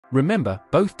Remember,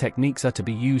 both techniques are to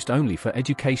be used only for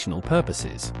educational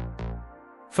purposes.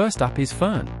 First up is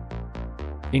Fern.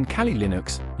 In Kali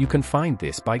Linux, you can find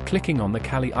this by clicking on the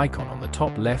Kali icon on the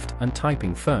top left and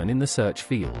typing Fern in the search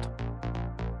field.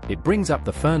 It brings up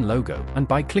the Fern logo, and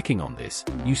by clicking on this,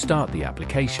 you start the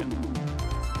application.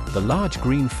 The large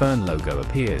green Fern logo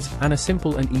appears, and a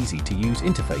simple and easy-to-use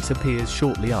interface appears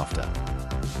shortly after.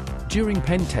 During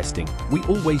pen testing, we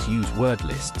always use word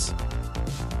lists.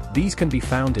 These can be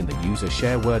found in the User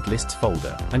Share Word Lists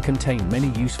folder and contain many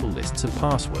useful lists of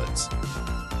passwords.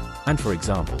 And for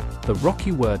example, the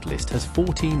Rocky word list has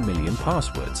 14 million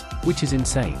passwords, which is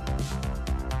insane.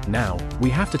 Now, we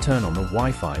have to turn on the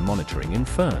Wi-Fi monitoring in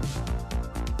Fern.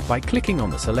 By clicking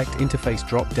on the Select Interface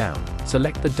drop-down,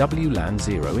 select the WLAN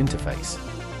 0 interface.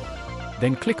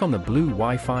 Then click on the blue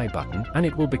Wi-Fi button and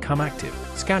it will become active,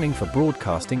 scanning for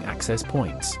broadcasting access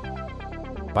points.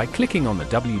 By clicking on the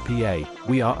WPA,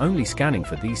 we are only scanning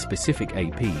for these specific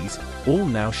APs, all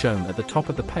now shown at the top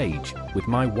of the page, with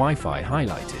My Wi-Fi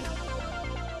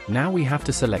highlighted. Now we have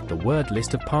to select the word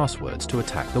list of passwords to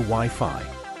attack the Wi-Fi.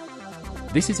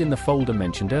 This is in the folder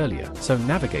mentioned earlier, so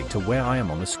navigate to where I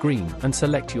am on the screen and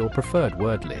select your preferred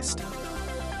word list.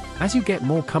 As you get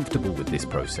more comfortable with this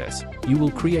process, you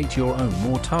will create your own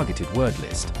more targeted word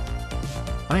list.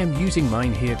 I am using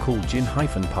mine here called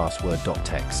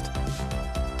gin-password.txt.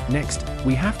 Next,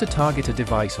 we have to target a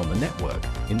device on the network,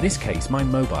 in this case my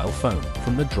mobile phone,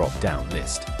 from the drop-down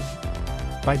list.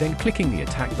 By then clicking the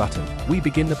attack button, we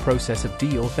begin the process of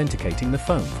de-authenticating the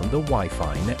phone from the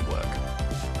Wi-Fi network.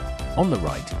 On the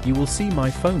right, you will see my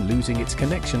phone losing its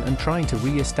connection and trying to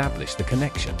re-establish the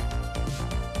connection.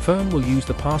 Fern will use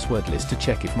the password list to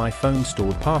check if my phone's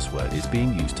stored password is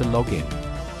being used to log in.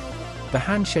 The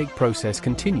handshake process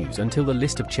continues until the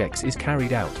list of checks is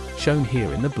carried out, shown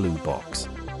here in the blue box.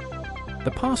 The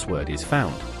password is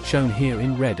found, shown here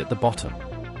in red at the bottom.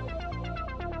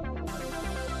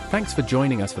 Thanks for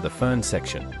joining us for the Fern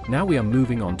section. Now we are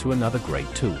moving on to another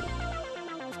great tool.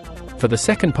 For the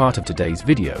second part of today's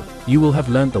video, you will have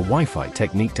learned the Wifite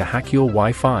technique to hack your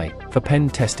Wi-Fi for pen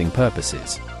testing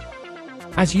purposes.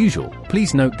 As usual,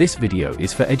 please note this video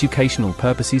is for educational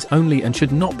purposes only and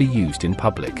should not be used in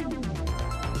public.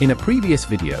 In a previous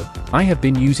video, I have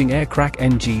been using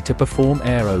AirCrack-NG to perform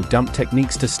aero dump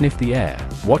techniques to sniff the air,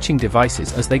 watching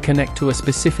devices as they connect to a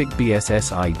specific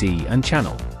BSS ID and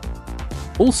channel.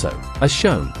 Also, as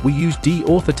shown, we use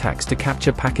de-auth attacks to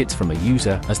capture packets from a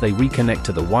user as they reconnect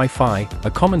to the Wi-Fi,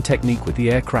 a common technique with the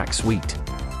AirCrack suite.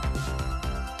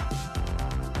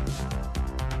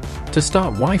 To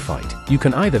start Wifite, you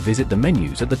can either visit the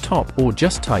menus at the top or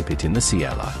just type it in the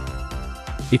CLI.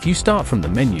 If you start from the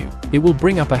menu, it will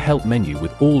bring up a help menu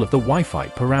with all of the Wi-Fi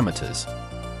parameters.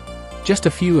 Just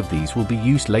a few of these will be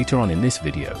used later on in this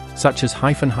video, such as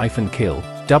 --kill,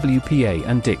 WPA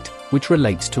and dict, which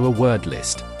relates to a word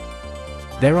list.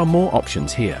 There are more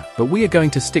options here, but we are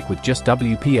going to stick with just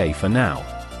WPA for now.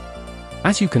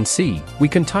 As you can see, we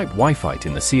can type Wifite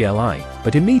in the CLI,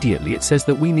 but immediately it says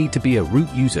that we need to be a root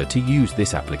user to use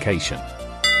this application.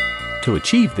 To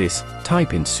achieve this,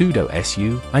 type in sudo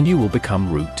su and you will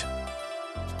become root.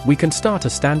 We can start a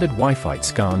standard Wifite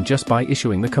scan just by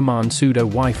issuing the command sudo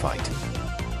Wifite.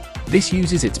 This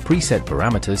uses its preset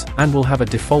parameters and will have a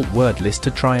default word list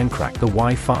to try and crack the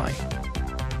Wi-Fi.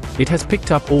 It has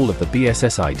picked up all of the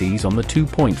BSS IDs on the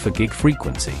 2.4 GHz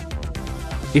frequency.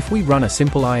 If we run a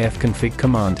simple ifconfig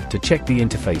command to check the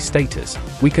interface status,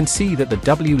 we can see that the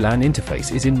WLAN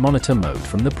interface is in monitor mode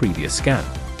from the previous scan.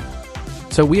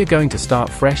 So we are going to start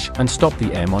fresh and stop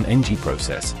the m-on-ng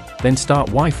process, then start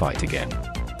Wifite again.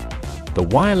 The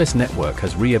wireless network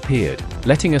has reappeared,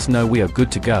 letting us know we are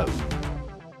good to go.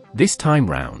 This time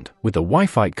round, with the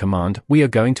Wifite command, we are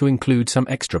going to include some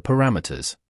extra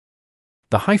parameters.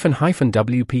 The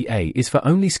 --WPA is for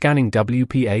only scanning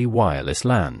WPA wireless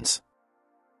LANs.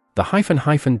 The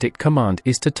 --dict command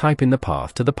is to type in the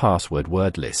path to the password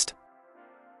word list.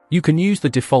 You can use the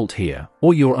default here,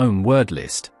 or your own word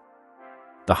list.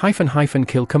 The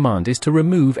 --kill command is to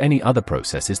remove any other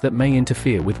processes that may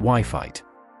interfere with Wifite.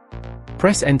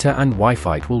 Press enter and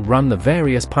Wifite will run the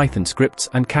various Python scripts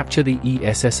and capture the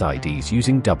ESSIDs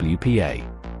using WPA.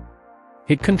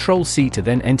 Hit Ctrl+C to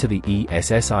then enter the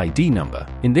ESSID number,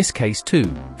 in this case 2,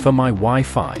 for my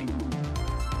Wi-Fi.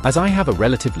 As I have a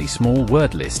relatively small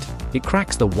word list, it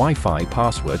cracks the Wi-Fi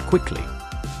password quickly.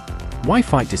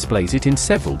 Wifite displays it in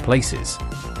several places.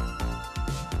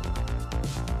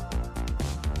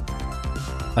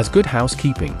 As good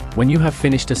housekeeping, when you have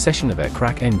finished a session of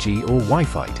AirCrack-NG or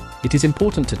Wifite, it is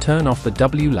important to turn off the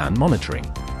WLAN monitoring.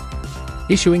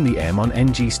 Issuing the airmon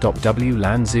ng stop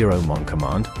WLAN 0 mon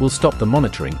command will stop the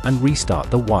monitoring and restart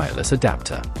the wireless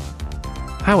adapter.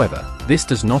 However, this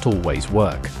does not always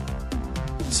work.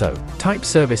 So, type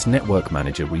Service Network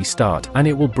Manager restart and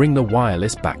it will bring the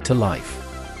wireless back to life.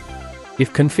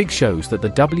 If config shows that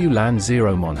the WLAN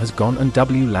 0 mon has gone and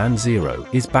WLAN 0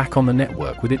 is back on the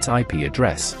network with its IP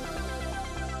address.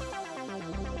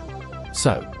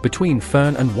 So, between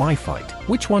Fern and Wifite,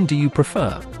 which one do you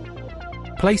prefer?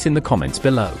 Place in the comments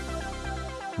below.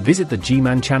 Visit the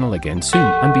G-Man channel again soon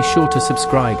and be sure to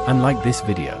subscribe and like this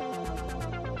video.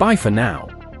 Bye for now.